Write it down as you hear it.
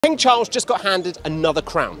King Charles just got handed another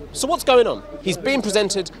crown. So what's going on? He's been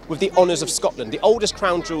presented with the honours of Scotland, the oldest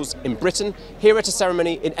crown jewels in Britain, here at a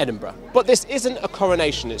ceremony in Edinburgh. But this isn't a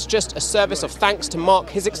coronation, it's just a service of thanks to mark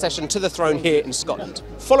his accession to the throne here in Scotland.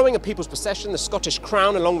 Following a people's procession, the Scottish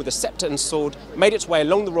crown, along with the sceptre and sword, made its way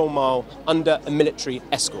along the Royal Mile under a military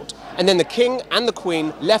escort. And then the King and the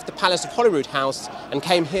Queen left the Palace of Holyrood House and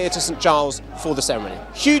came here to St Giles for the ceremony.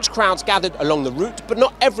 Huge crowds gathered along the route, but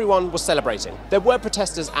not everyone was celebrating. There were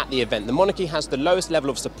protesters at the event. The monarchy has the lowest level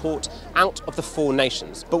of support out of the four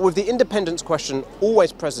nations. But with the independence question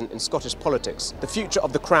always present in Scottish politics, the future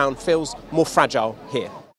of the crown feels more fragile here.